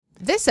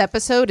This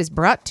episode is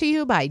brought to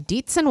you by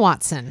Dietz and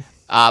Watson.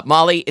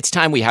 Molly, it's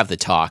time we have the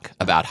talk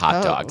about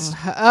hot dogs.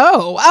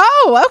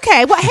 Oh,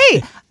 okay. Well,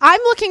 hey, I'm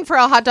looking for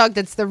a hot dog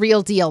that's the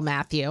real deal,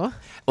 Matthew.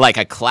 Like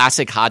a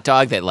classic hot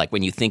dog that, like,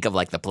 when you think of,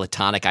 like, the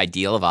platonic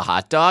ideal of a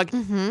hot dog,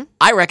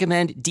 I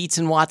recommend Dietz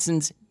and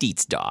Watson's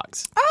Dietz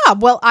Dogs.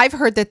 Well, I've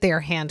heard that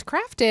they're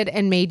handcrafted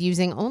and made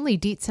using only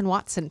Dietz and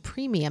Watson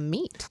premium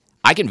meat.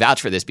 I can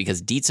vouch for this because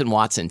Dietz and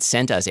Watson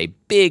sent us a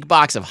big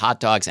box of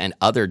hot dogs and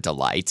other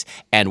delights.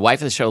 And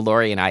wife of the show,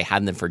 Lori, and I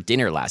had them for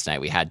dinner last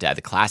night. We had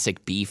the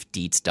classic beef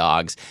Dietz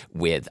dogs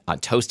with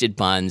toasted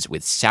buns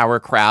with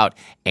sauerkraut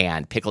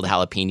and pickled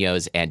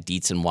jalapenos and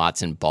Dietz and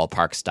Watson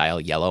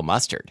ballpark-style yellow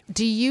mustard.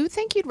 Do you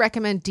think you'd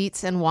recommend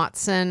Dietz and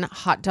Watson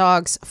hot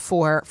dogs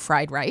for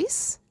fried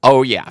rice?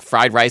 Oh, yeah.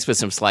 Fried rice with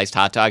some sliced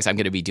hot dogs. I'm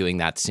going to be doing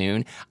that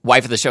soon.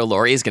 Wife of the show,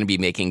 Lori, is going to be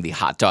making the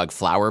hot dog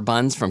flour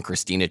buns from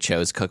Christina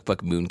Cho's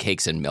cookbook,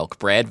 Mooncakes and Milk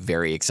Bread.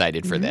 Very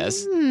excited for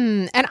this.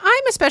 And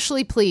I'm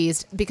especially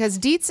pleased because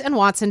Dietz and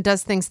Watson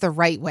does things the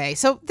right way.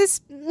 So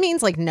this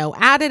means like no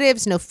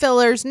additives, no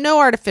fillers, no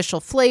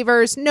artificial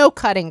flavors, no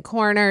cutting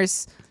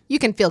corners. You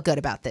can feel good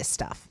about this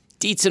stuff.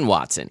 Dietz and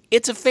Watson.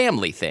 It's a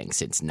family thing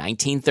since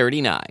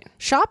 1939.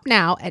 Shop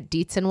now at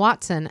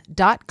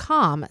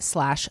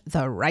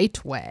dietzandwatson.com/the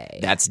right way.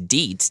 That's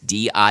Dietz,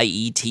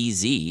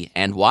 D-I-E-T-Z,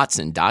 and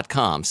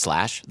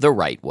Watson.com/the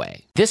right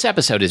way. This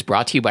episode is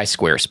brought to you by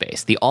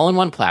Squarespace, the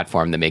all-in-one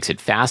platform that makes it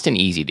fast and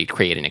easy to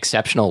create an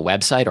exceptional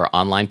website or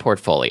online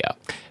portfolio.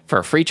 For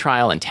a free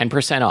trial and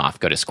 10% off,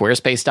 go to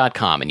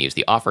squarespace.com and use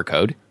the offer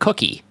code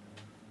COOKIE.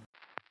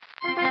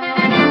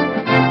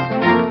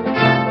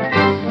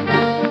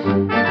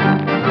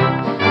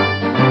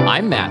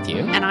 I'm Matthew.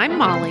 And I'm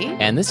Molly.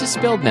 And this is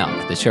Spilled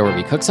Milk, the show where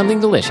we cook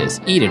something delicious,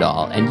 eat it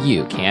all, and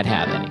you can't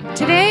have any.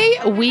 Today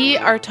we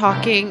are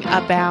talking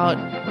about,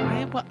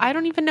 I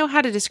don't even know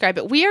how to describe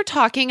it. We are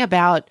talking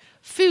about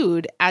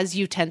food as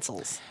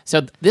utensils.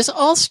 So this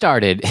all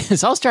started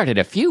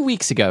a few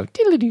weeks ago.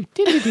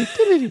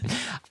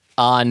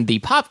 On the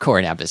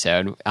popcorn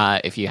episode.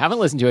 If you haven't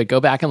listened to it, go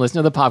back and listen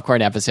to the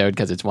popcorn episode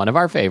because it's one of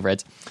our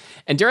favorites.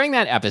 And during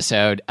that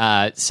episode,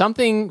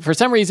 for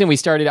some reason, we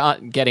started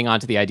getting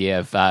onto the idea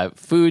of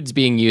foods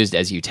being used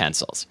as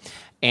utensils.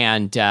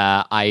 And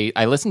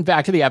I listened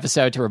back to the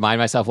episode to remind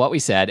myself what we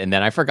said, and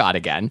then I forgot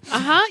again.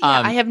 Yeah,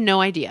 I have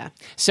no idea.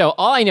 So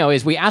all I know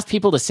is we asked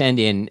people to send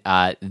in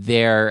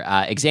their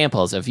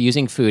examples of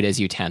using food as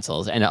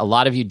utensils, and a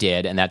lot of you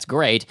did, and that's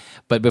great.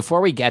 But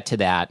before we get to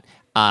that,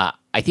 I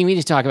think we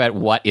need to talk about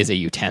what is a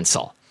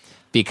utensil.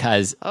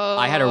 Because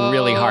I had a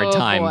really hard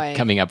time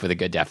coming up with a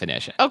good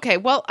definition. Okay,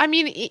 well, I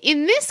mean,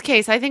 in this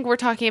case, I think we're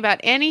talking about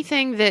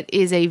anything that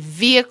is a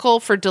vehicle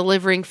for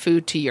delivering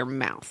food to your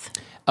mouth.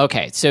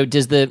 Okay, so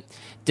does the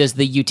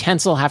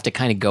utensil have to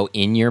kind of go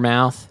in your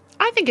mouth?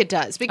 I think it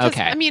does. Because,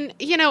 I mean,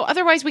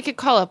 otherwise we could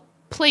call a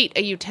plate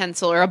a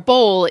utensil or a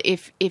bowl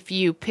if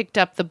you picked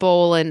up the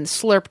bowl and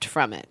slurped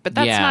from it. But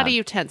that's not a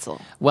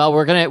utensil. Well,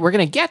 we're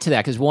gonna get to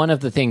that because one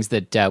of the things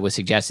that was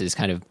suggested is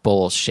kind of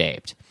bowl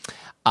shaped.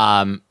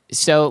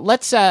 So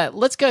let's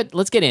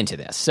get into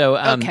this. So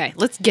okay,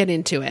 let's get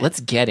into it. Let's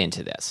get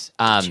into this.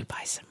 Did you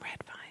buy some red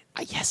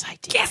vine? Yes, I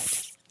did.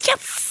 Yes.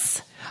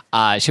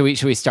 Should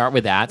we start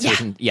with that? So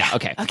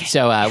okay.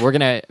 So we're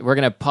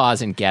gonna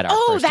pause and get our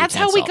first that's utensil.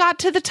 how we got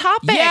to the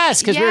topic.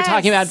 Yes, because we were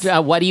talking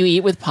about what do you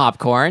eat with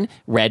popcorn,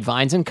 red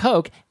vines, and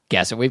Coke.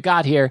 Guess what we've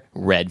got here?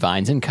 Red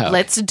vines and Coke.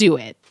 Let's do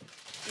it.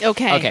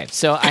 Okay,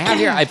 so I have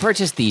here, I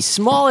purchased the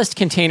smallest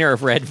container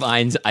of red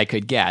vines I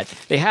could get.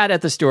 They had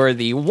at the store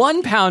the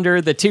 1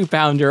 pounder, the 2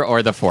 pounder,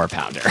 or the 4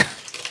 pounder.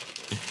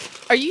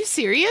 Are you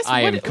serious?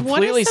 I am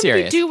completely serious. What does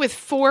somebody do with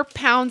 4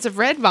 pounds of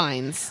red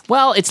vines?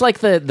 Well, it's like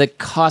the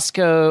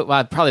Costco,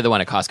 well, probably the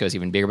one at Costco is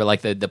even bigger, but like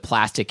the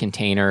plastic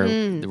container,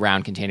 the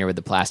round container with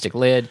the plastic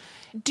lid.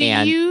 Do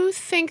you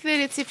think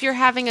that it's if you're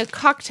having a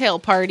cocktail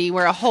party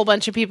where a whole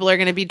bunch of people are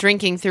going to be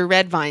drinking through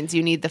red vines,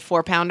 you need the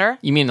 4 pounder?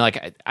 You mean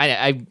like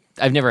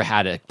I've never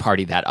had a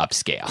party that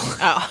upscale.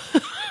 Oh.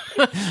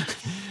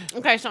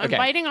 Okay, so I'm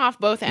biting off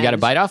both ends. You got to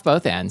bite off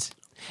both ends.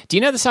 Do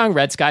you know the song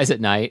Red Skies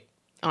at Night?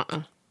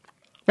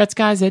 Red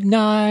skies at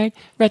night,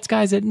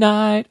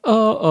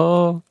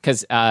 oh.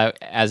 Because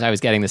as I was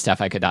getting this stuff,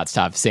 I could not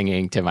stop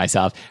singing to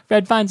myself,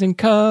 red vines and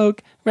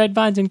Coke,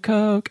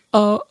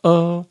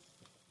 oh.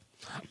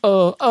 Oh.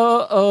 I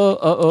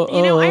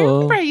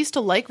remember I used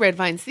to like red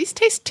vines. These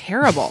taste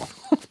terrible.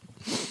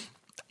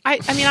 I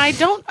mean, I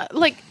don't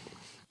like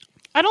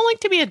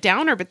to be a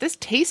downer, but this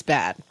tastes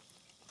bad.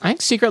 I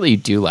think secretly you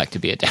do like to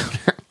be a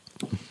downer.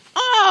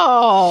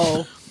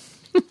 Oh.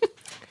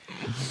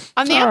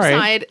 On the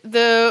upside,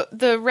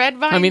 the red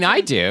vine. I mean,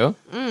 I do.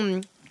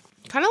 Kind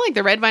of like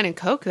the red vine and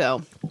Coke,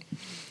 though.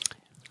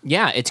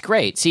 Yeah, it's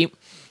great. See,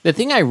 the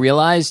thing I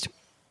realized,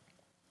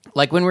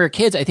 like when we were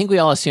kids, I think we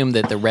all assumed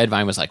that the red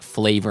vine was like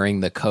flavoring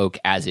the Coke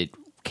as it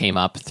came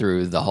up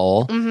through the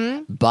hole.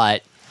 Mm-hmm.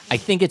 But I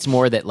think it's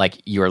more that like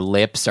your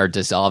lips are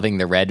dissolving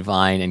the red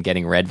vine and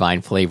getting red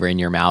vine flavor in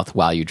your mouth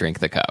while you drink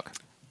the Coke.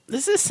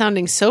 This is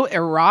sounding so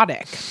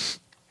erotic.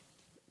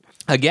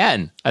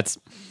 Again, that's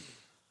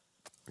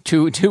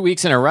two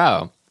weeks in a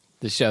row.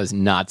 This show is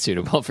not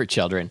suitable for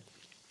children.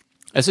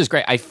 This is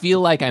great. I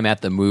feel like I'm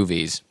at the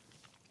movies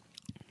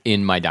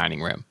in my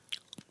dining room.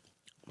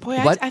 Boy,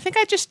 I think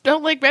I just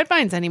don't like red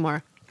vines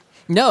anymore.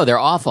 No, they're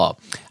awful.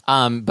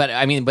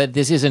 But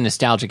this is a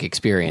nostalgic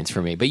experience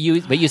for me. But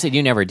you said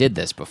you never did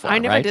this before. I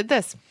never right? did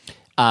this.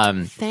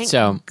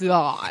 Thank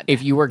God.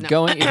 If you were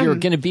going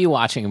to be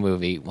watching a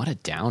movie, what a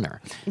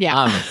downer.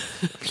 Yeah.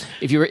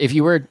 If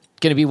you were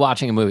going to be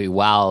watching a movie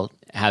while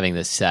having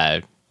this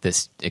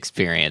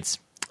experience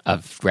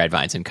of red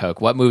vines and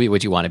Coke, what movie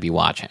would you want to be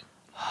watching?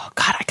 Oh,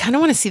 God, I kind of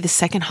want to see the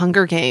second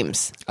Hunger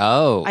Games.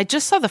 Oh. I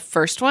just saw the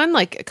first one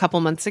like a couple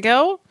months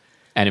ago.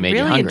 And it made you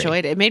really hungry.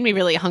 Enjoyed it. It made me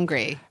really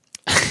hungry.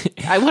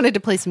 I wanted to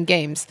play some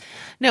games.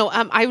 No,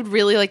 I would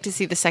really like to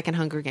see the second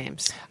Hunger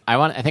Games.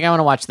 I think I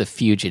want to watch The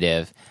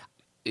Fugitive.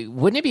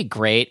 Wouldn't it be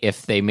great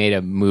if they made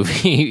a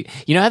movie?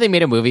 You know how they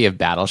made a movie of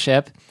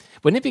Battleship?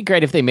 Wouldn't it be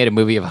great if they made a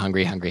movie of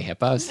Hungry Hungry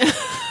Hippos?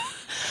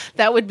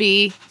 That would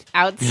be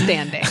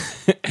outstanding.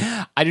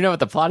 I don't know what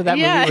the plot of that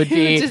movie would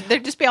be.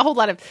 There'd just be a whole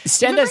lot of...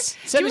 Send us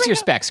your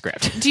spec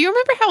script. Do you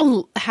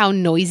remember how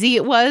noisy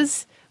it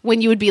was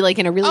when you would be like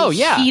in a really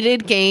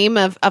heated game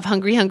of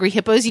Hungry Hungry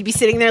Hippos? You'd be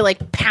sitting there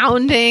like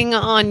pounding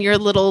on your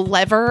little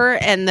lever,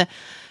 and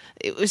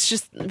it was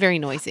just very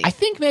noisy. I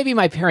think maybe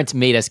my parents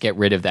made us get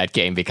rid of that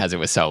game because it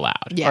was so loud.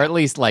 Yeah. Or at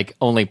least like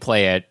only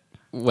play it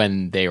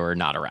when they were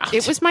not around.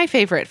 It was my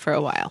favorite for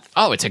a while.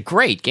 Oh, it's a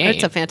great game.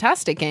 It's a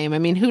fantastic game. I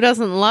mean, who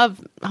doesn't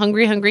love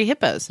Hungry Hungry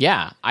Hippos?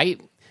 Yeah. I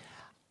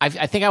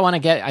think I want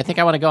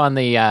to go on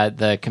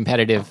the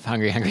competitive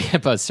Hungry Hungry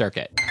Hippos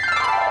circuit.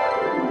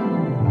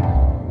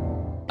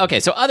 Okay,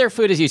 so other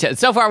food, as you said.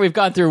 So far, we've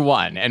gone through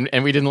one,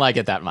 and we didn't like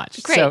it that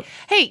much. Great. So,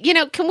 hey,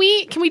 can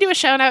we do a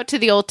shout out to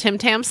the old Tim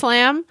Tam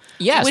Slam?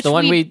 Yes, which the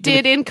one we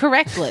did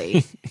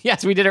incorrectly.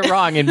 Yes, we did it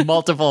wrong in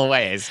multiple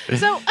ways. So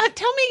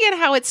tell me again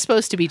how it's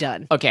supposed to be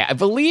done. Okay, I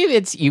believe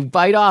it's you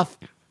bite off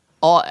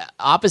all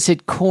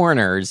opposite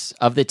corners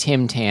of the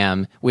Tim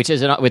Tam, which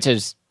is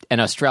an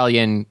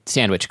Australian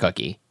sandwich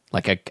cookie,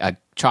 like a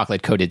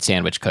chocolate coated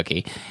sandwich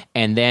cookie,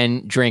 and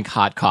then drink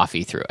hot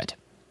coffee through it.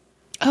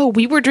 Oh,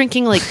 we were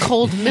drinking like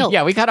cold milk.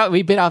 Yeah, we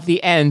bit off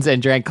the ends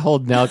and drank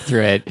cold milk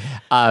through it.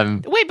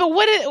 Wait,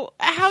 but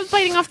how's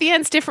biting off the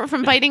ends different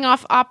from biting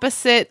off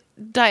opposite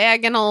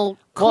diagonal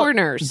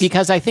corners? Well,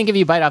 because I think if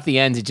you bite off the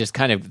ends, it just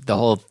kind of the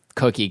whole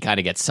cookie kind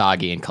of gets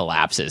soggy and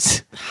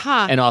collapses.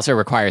 Huh. And also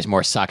requires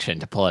more suction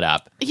to pull it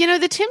up.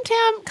 The Tim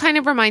Tam kind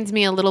of reminds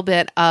me a little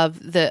bit of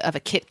a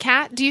Kit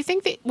Kat. Do you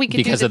think that we could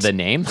because do of the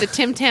name? The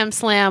Tim Tam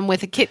Slam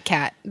with a Kit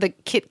Kat, the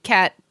Kit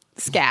Kat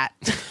scat.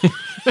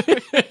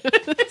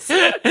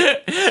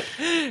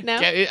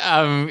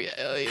 No?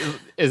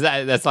 Is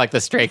that's like the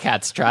Stray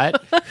Cat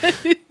strut?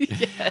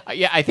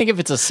 Yeah, I think if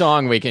it's a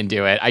song, we can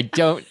do it. I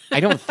don't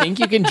think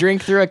you can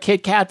drink through a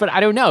Kit Kat, but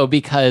I don't know,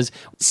 because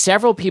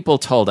several people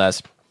told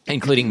us,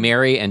 including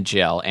Mary and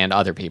Jill and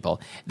other people,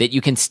 that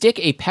you can stick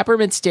a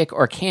peppermint stick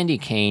or candy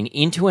cane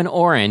into an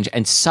orange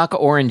and suck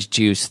orange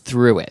juice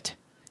through it.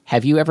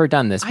 Have you ever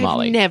done this,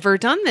 Molly? I've never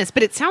done this,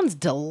 but it sounds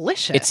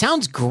delicious. It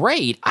sounds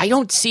great. I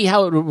don't see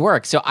how it would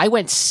work. So I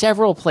went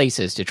several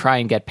places to try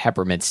and get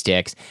peppermint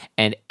sticks,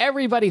 and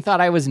everybody thought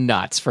I was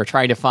nuts for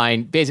trying to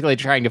find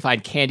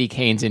candy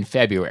canes in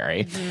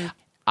February. Mm-hmm.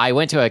 I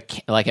went to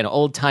an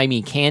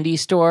old-timey candy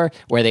store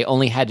where they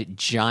only had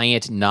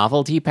giant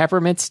novelty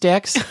peppermint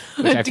sticks,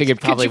 which I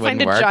figured probably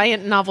wouldn't work. Could you find a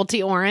giant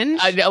novelty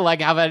orange? How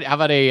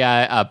about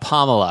a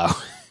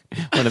pomelo?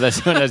 one of those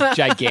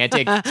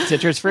gigantic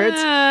citrus fruits.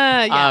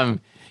 Yeah.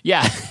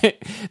 Yeah,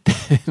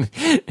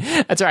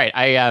 that's right.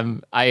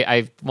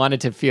 I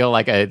wanted to feel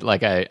like a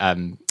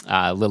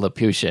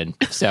Lilliputian,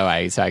 so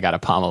I got a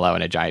pomelo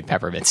and a giant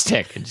peppermint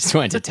stick and just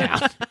went to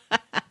town.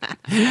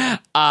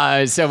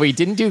 So we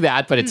didn't do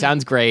that, but it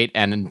sounds great.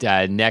 And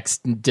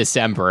next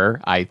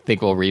December, I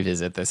think we'll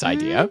revisit this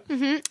idea.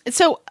 Mm-hmm.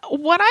 So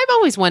what I've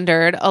always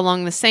wondered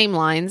along the same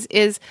lines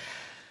is,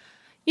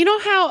 you know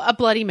how a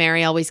Bloody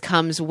Mary always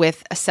comes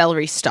with a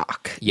celery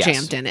stalk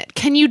jammed in it?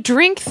 Can you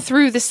drink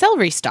through the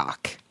celery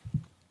stalk?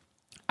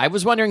 I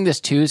was wondering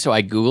this too, so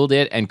I Googled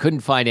it and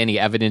couldn't find any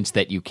evidence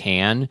that you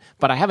can,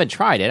 but I haven't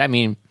tried it. I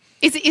mean...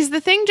 Is the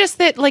thing just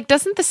that, like,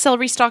 doesn't the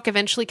celery stalk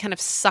eventually kind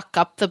of suck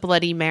up the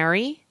Bloody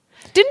Mary?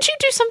 Didn't you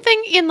do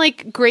something in,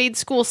 like, grade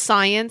school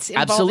science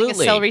involving a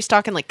celery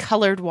stalk and, like,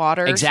 colored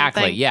water or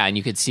something? Yeah, and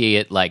you could see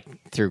it, like,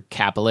 through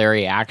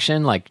capillary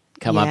action, like,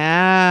 come up.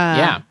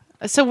 Yeah.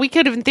 So we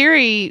could have, in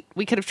theory,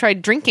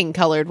 tried drinking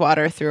colored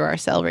water through our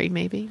celery,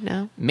 maybe?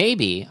 No?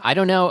 Maybe. I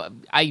don't know.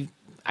 I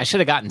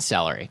should have gotten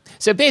celery.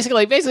 So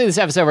basically this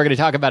episode, we're going to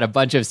talk about a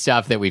bunch of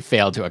stuff that we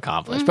failed to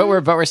accomplish.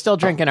 Mm-hmm. But we're still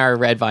drinking our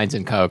red vines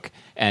and Coke,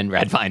 and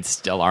red vines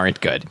still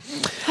aren't good.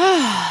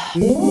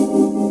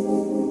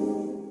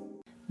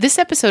 This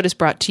episode is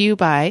brought to you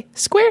by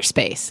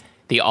Squarespace,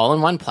 the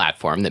all-in-one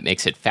platform that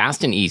makes it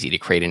fast and easy to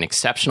create an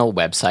exceptional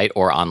website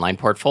or online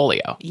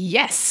portfolio.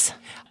 Yes.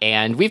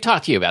 And we've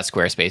talked to you about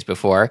Squarespace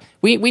before.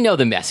 We know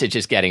the message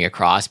is getting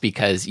across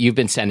because you've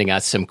been sending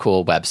us some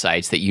cool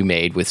websites that you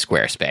made with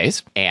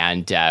Squarespace,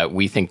 and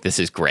we think this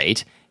is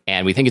great.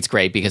 And we think it's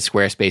great because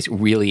Squarespace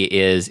really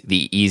is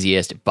the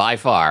easiest, by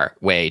far,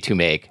 way to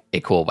make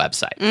a cool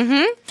website.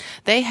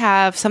 They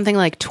have something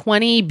like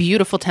 20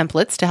 beautiful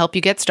templates to help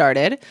you get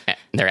started.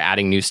 They're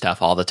adding new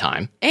stuff all the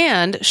time.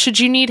 And should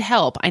you need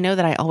help, I know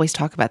that I always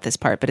talk about this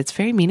part, but it's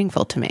very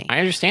meaningful to me. I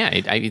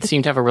understand. It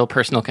seemed to have a real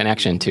personal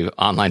connection to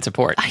online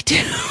support. I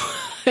do.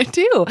 I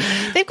do.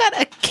 They've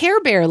got a Care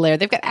Bear layer.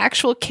 They've got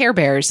actual Care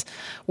Bears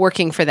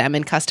working for them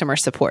in customer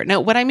support. Now,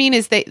 what I mean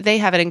is they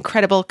have an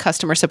incredible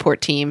customer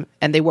support team,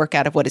 and they work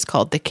out of what is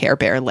called the Care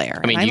Bear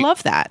layer. I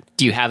love that.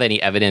 Do you have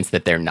any evidence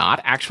that they're not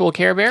actual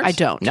Care Bears? I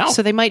don't. No.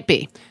 So they might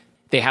be.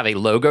 They have a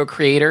logo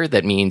creator.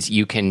 That means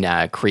you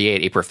can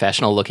create a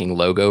professional-looking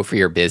logo for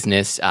your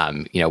business,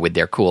 with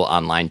their cool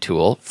online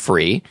tool,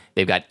 free.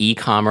 They've got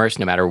e-commerce.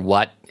 No matter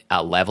what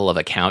level of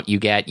account you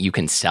get, you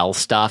can sell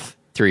stuff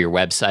through your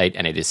website,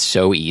 and it is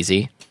so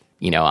easy.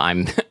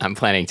 I'm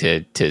planning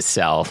to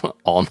sell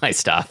all my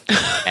stuff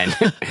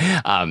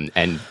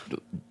and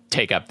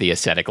take up the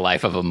ascetic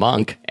life of a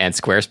monk, and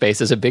Squarespace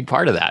is a big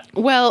part of that.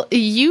 Well,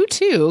 you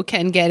too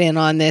can get in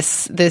on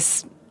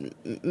this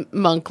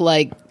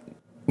monk-like.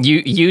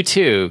 You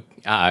too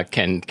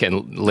can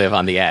live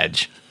on the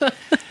edge.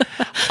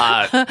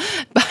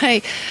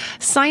 By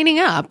signing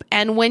up.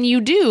 And when you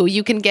do,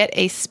 you can get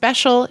a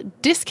special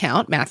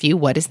discount. Matthew,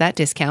 what is that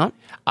discount?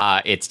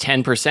 It's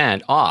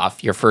 10%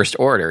 off your first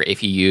order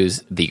if you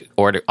use the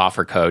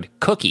offer code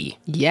COOKIE.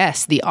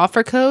 Yes, the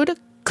offer code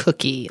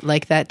COOKIE,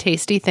 like that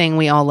tasty thing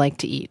we all like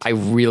to eat. I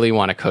really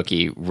want a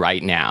cookie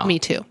right now. Me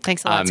too.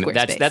 Thanks a lot,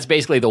 Squarespace. That's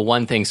basically the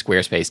one thing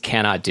Squarespace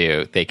cannot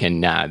do. They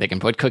can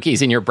put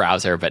cookies in your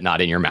browser, but not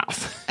in your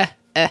mouth.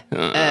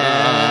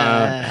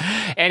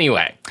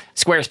 Anyway,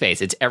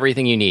 Squarespace, it's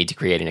everything you need to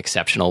create an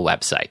exceptional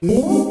website.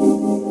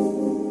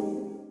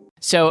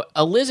 So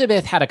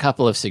Elizabeth had a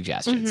couple of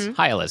suggestions.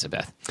 Hi,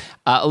 Elizabeth.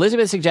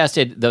 Elizabeth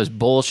suggested those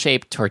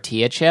bowl-shaped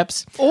tortilla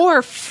chips.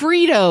 Or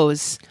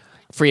Fritos.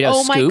 Frito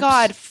Oh Scoops. my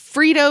God.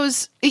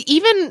 Fritos,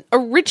 even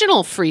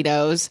original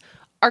Fritos,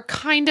 are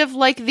kind of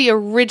like the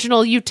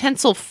original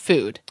utensil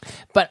food.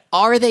 But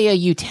are they a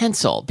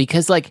utensil?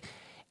 Because,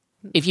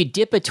 if you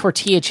dip a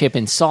tortilla chip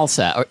in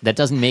salsa, that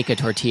doesn't make a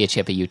tortilla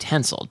chip a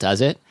utensil,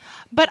 does it?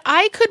 But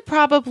I could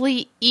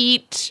probably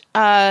eat,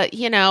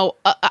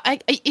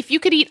 if you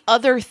could eat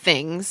other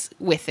things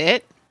with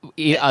it.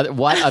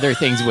 What other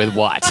things with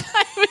what?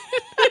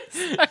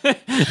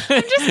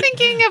 I'm just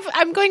thinking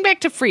I'm going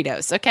back to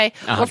Fritos, okay?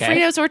 Or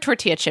Fritos or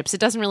tortilla chips. It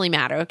doesn't really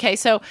matter, okay?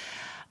 So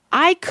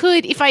I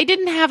could, if I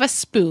didn't have a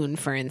spoon,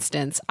 for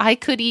instance, I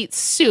could eat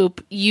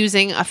soup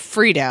using a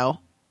Frito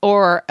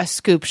or a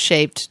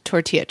scoop-shaped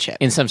tortilla chip.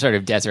 In some sort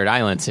of desert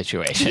island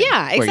situation.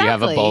 Yeah, exactly. Where you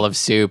have a bowl of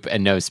soup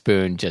and no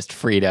spoon, just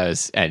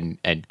Fritos and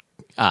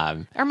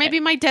or maybe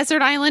my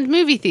desert island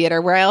movie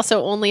theater where I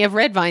also only have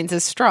red vines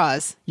as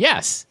straws.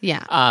 Yes.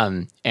 Yeah.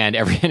 And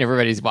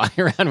everybody's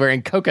walking around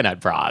wearing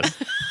coconut bras.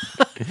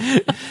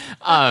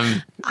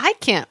 I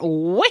can't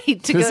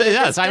wait to go to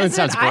this island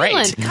sounds great.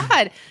 Island.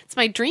 God, it's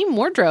my dream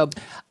wardrobe.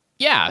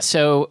 Yeah.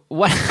 So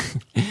what?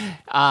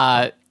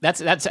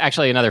 That's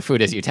actually another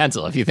food as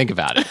utensil if you think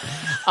about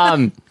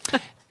it.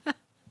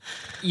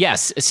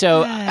 Yes.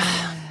 So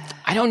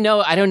I don't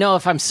know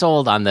if I'm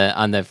sold on the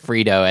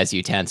Frito as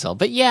utensil,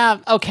 but yeah,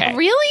 okay.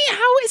 Really?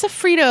 How is a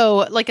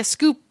Frito, like a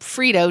scoop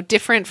Frito,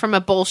 different from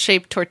a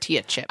bowl-shaped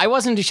tortilla chip? I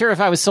wasn't sure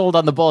if I was sold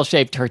on the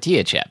bowl-shaped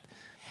tortilla chip.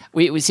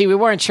 We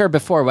weren't sure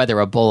before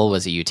whether a bowl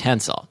was a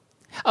utensil.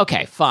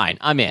 Okay, fine,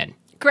 I'm in.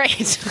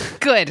 Great.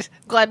 Good.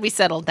 Glad we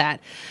settled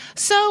that.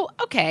 So,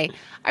 okay,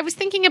 I was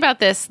thinking about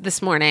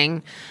this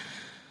morning.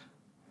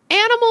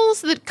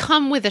 Animals that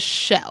come with a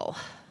shell.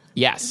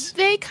 Yes.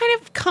 They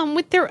kind of come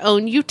with their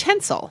own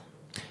utensil.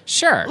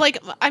 Sure.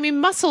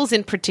 Mussels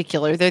in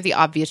particular, they're the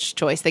obvious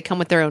choice. They come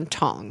with their own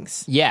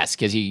tongs. Yes,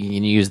 because you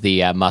can use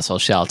the mussel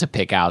shell to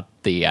pick out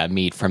the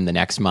meat from the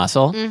next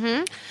mussel.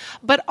 Mm-hmm.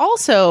 But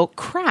also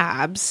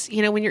crabs,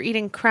 when you're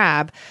eating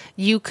crab,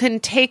 you can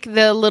take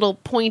the little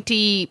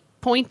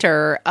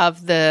pointer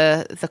of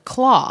the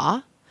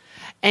claw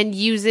and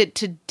use it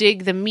to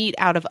dig the meat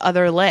out of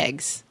other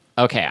legs.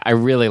 Okay, I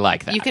really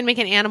like that. You can make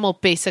an animal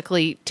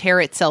basically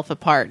tear itself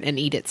apart and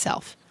eat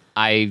itself.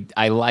 I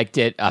liked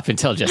it up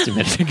until just a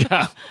minute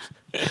ago.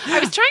 I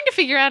was trying to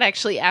figure out,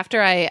 actually, after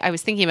I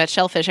was thinking about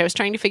shellfish, I was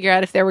trying to figure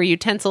out if there were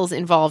utensils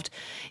involved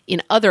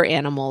in other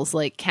animals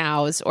like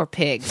cows or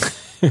pigs.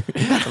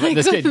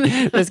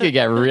 This could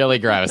get really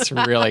gross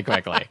really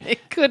quickly. I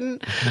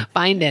couldn't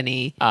find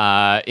any.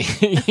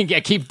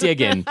 Keep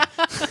digging.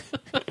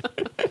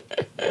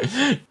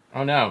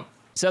 Oh no.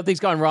 Something's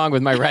gone wrong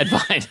with my red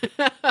vine.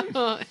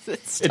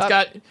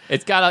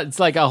 It's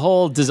like a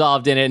hole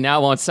dissolved in it, and now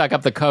it won't suck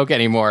up the Coke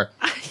anymore.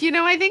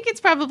 I think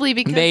it's probably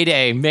because...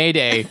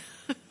 Mayday.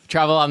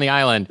 Travel on the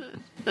island.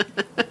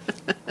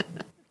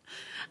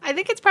 I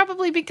think it's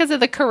probably because of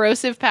the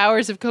corrosive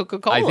powers of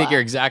Coca-Cola. I think you're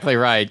exactly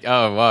right.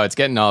 Oh, whoa, it's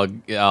getting all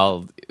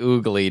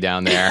oogly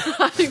down there.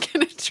 I'm going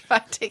to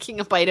try taking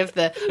a bite of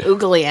the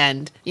oogly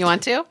end. You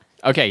want to?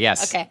 Okay,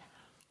 yes. Okay.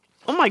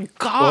 Oh, my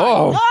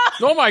God.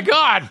 Oh my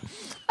God.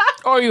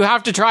 Oh, you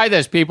have to try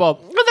this, people.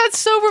 Well, that's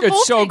so revolting.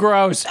 It's so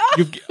gross.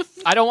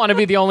 I don't want to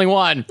be the only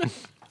one.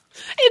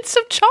 It's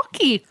so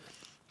chalky.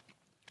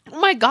 Oh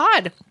my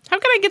God. How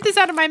can I get this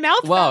out of my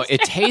mouth? Whoa, faster?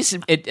 it tastes,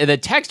 the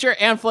texture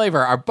and flavor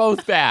are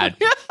both bad.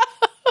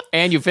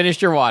 And you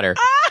finished your water.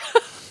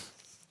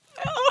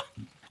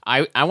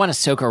 I want to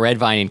soak a red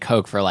vine in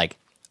Coke for like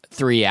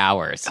 3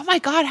 hours. Oh my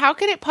God. How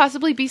can it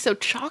possibly be so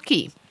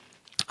chalky?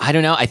 I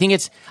don't know. I think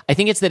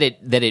it's that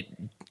it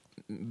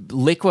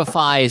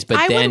liquefies,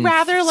 but then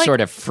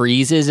sort of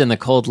freezes in the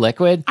cold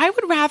liquid. I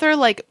would rather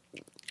like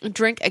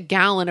drink a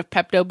gallon of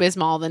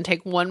Pepto-Bismol than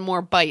take one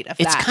more bite of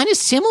that. It's kind of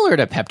similar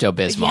to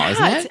Pepto-Bismol,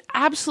 isn't it? It's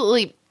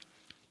absolutely.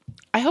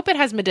 I hope it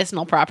has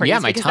medicinal properties. Yeah,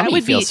 my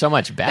tummy feels so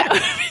much better.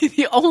 That would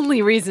be the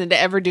only reason to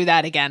ever do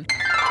that again.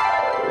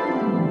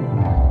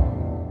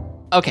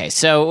 Okay,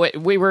 so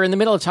we were in the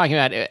middle of talking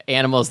about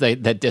animals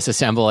that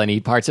disassemble and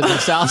eat parts of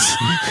themselves.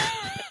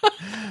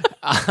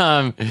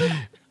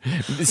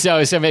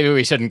 So maybe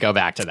we shouldn't go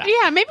back to that.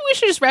 Yeah, maybe we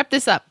should just wrap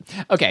this up.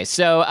 Okay,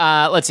 so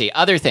let's see.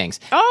 Other things.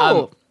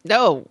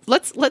 No.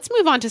 Let's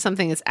move on to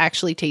something that's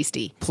actually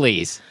tasty.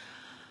 Please.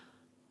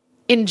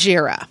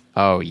 Injera.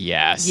 Oh,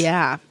 yes.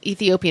 Yeah,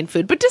 Ethiopian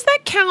food. But does that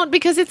count?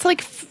 Because it's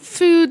like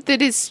food that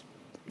is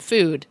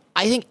food.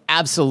 I think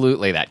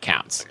absolutely that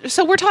counts.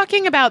 So we're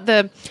talking about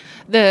the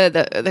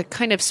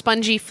kind of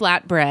spongy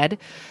flatbread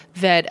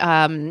that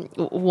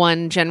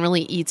one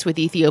generally eats with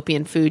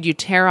Ethiopian food. You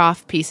tear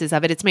off pieces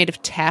of it. It's made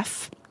of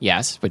teff.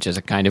 Yes, which is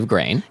a kind of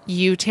grain.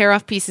 You tear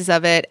off pieces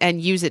of it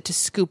and use it to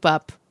scoop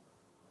up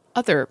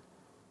other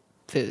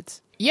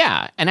foods.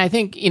 Yeah, and I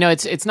think,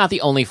 it's not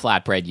the only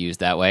flatbread used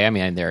that way. I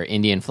mean, there are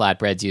Indian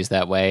flatbreads used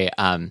that way.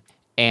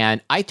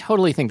 And I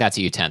totally think that's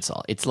a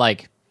utensil. It's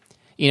like,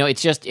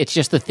 it's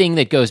just the thing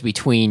that goes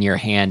between your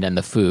hand and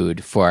the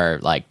food for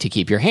like to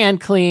keep your hand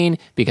clean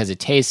because it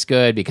tastes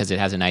good, because it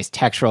has a nice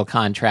textural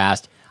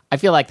contrast. I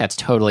feel like that's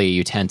totally a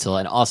utensil.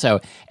 And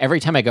also,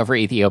 every time I go for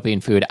Ethiopian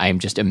food, I'm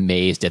just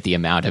amazed at the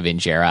amount of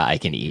injera I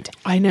can eat.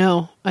 I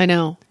know.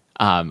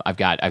 I've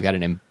got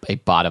a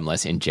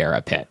bottomless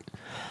injera pit.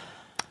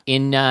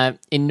 In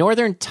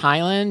northern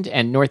Thailand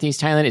and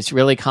northeast Thailand, it's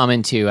really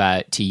common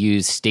to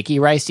use sticky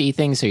rice to eat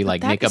things. So you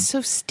like make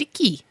so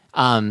sticky.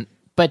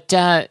 But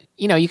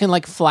you can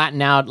like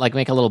flatten out, like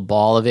make a little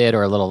ball of it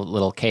or a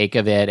little cake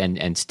of it,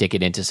 and stick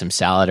it into some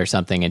salad or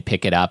something, and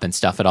pick it up and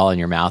stuff it all in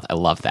your mouth. I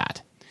love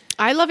that.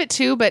 I love it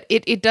too, but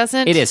it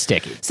doesn't. It is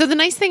sticky. So the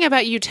nice thing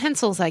about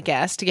utensils, I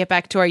guess, to get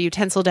back to our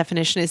utensil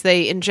definition, is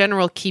they in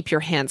general keep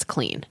your hands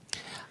clean.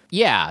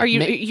 Yeah. Are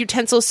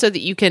utensils so that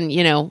you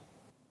can,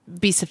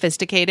 be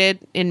sophisticated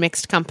in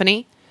mixed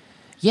company?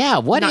 Yeah.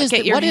 What is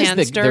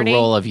the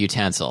role of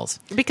utensils?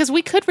 Because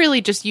we could really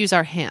just use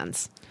our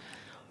hands.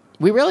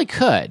 We really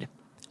could.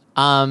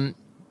 Do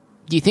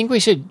you think we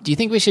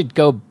should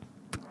go?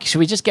 Should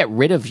we just get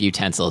rid of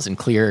utensils and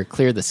clear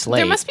the slate?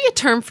 There must be a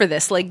term for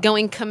this, like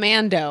going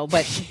commando,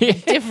 but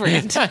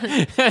different,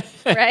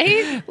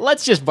 right?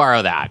 Let's just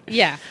borrow that.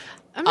 Yeah,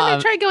 I'm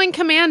gonna try going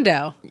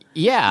commando.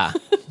 Yeah,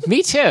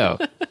 me too.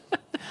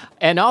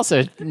 And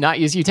also not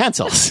use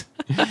utensils.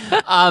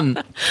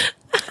 I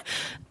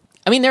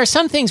mean, there are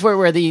some things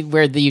where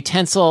the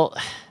utensil.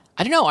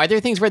 I don't know. Are there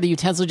things where the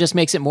utensil just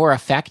makes it more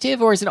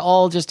effective, or is it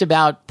all just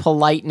about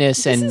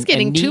politeness and neatness? This is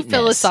getting too neatness?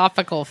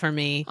 Philosophical for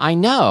me. I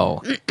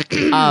know.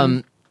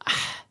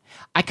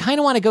 I kind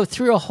of want to go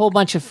through a whole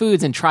bunch of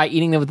foods and try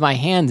eating them with my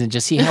hands and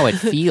just see how it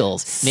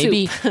feels.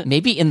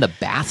 maybe in the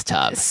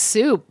bathtub.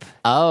 Soup.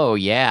 Oh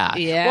yeah.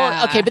 Yeah.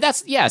 Well, okay, but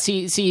that's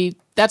See,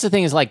 that's the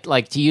thing is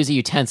like to use a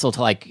utensil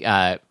to like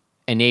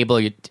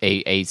enable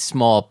a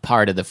small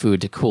part of the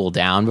food to cool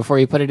down before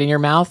you put it in your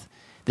mouth.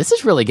 This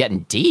is really getting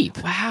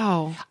deep.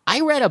 Wow.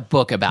 I read a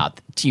book about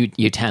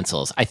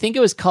utensils. I think it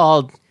was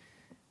called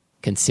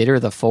Consider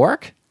the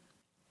Fork.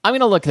 I'm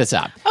going to look this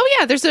up. Oh,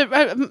 yeah. There's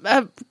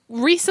a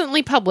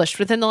recently published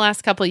within the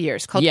last couple of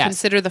years called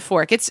Consider the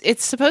Fork. It's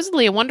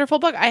supposedly a wonderful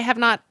book. I have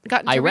not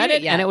gotten to read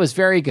it yet. And it was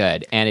very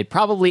good. And it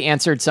probably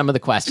answered some of the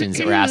questions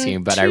that we're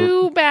asking. But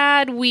Too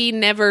bad we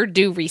never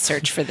do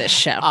research for this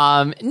show.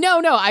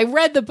 No. I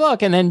read the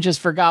book and then just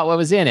forgot what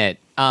was in it.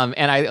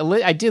 And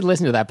I did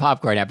listen to that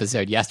popcorn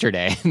episode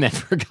yesterday and then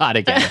forgot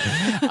again.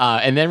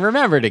 And then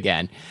remembered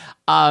again.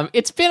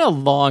 It's been a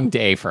long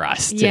day for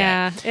us today.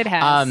 Yeah, it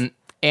has.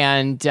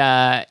 I'm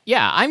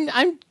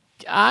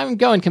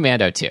going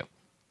commando too.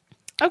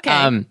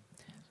 Okay.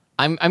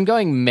 I'm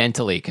going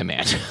mentally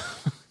commando.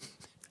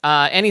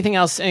 Anything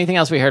else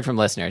we heard from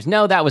listeners?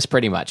 No, that was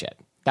pretty much it.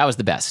 That was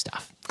the best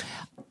stuff.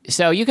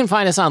 So you can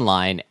find us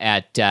online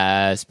at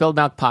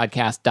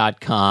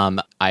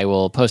spilledmilkpodcast.com. I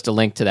will post a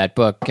link to that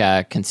book,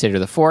 Consider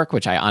the Fork,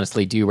 which I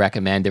honestly do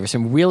recommend. There was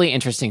some really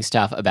interesting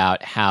stuff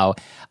about how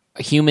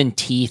human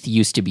teeth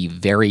used to be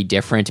very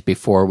different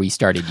before we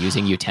started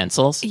using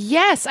utensils.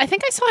 Yes, I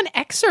think I saw an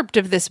excerpt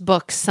of this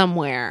book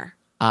somewhere.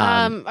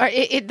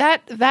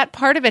 That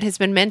part of it has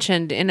been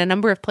mentioned in a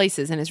number of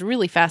places and is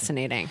really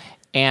fascinating.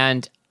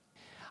 And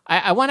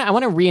I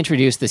want to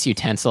reintroduce this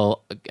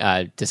utensil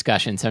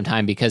discussion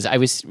sometime, because I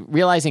was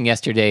realizing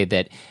yesterday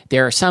that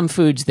there are some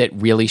foods that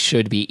really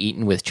should be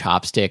eaten with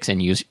chopsticks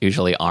and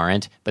usually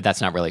aren't, but that's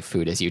not really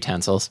food as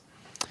utensils.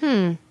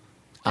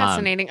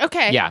 Fascinating.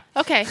 Okay. Yeah.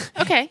 Okay.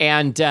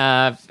 And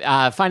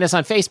find us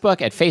on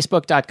Facebook at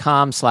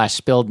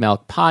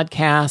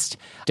facebook.com/spilledmilkpodcast.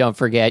 Don't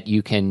forget,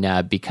 you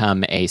can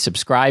become a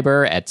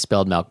subscriber at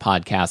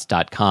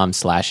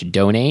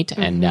spilledmilkpodcast.com/donate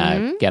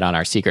and get on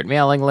our secret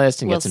mailing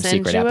list and get some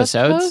secret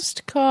episodes. A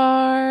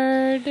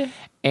postcard.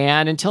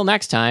 And until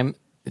next time,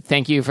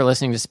 thank you for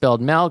listening to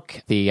Spilled Milk,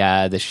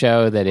 the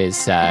show that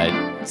is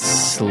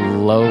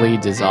slowly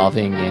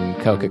dissolving in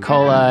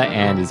Coca-Cola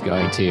and is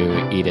going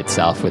to eat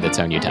itself with its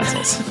own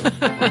utensils.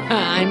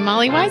 I'm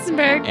Molly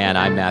Weisenberg. And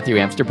I'm Matthew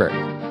Amster Burton.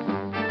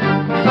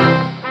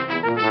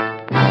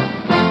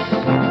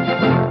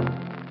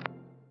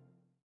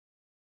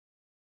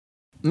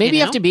 Maybe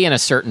you have to be in a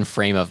certain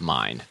frame of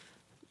mind.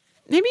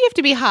 Maybe you have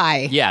to be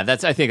high. Yeah,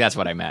 I think that's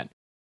what I meant.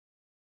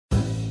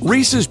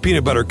 Reese's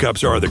Peanut Butter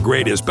Cups are the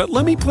greatest, but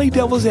let me play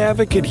devil's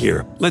advocate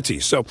here. Let's see.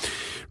 So,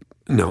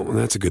 no,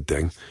 that's a good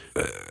thing.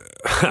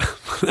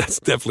 That's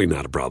definitely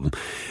not a problem.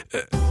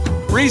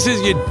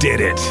 Reese's, you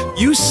did it.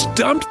 You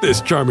stumped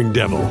this charming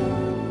devil.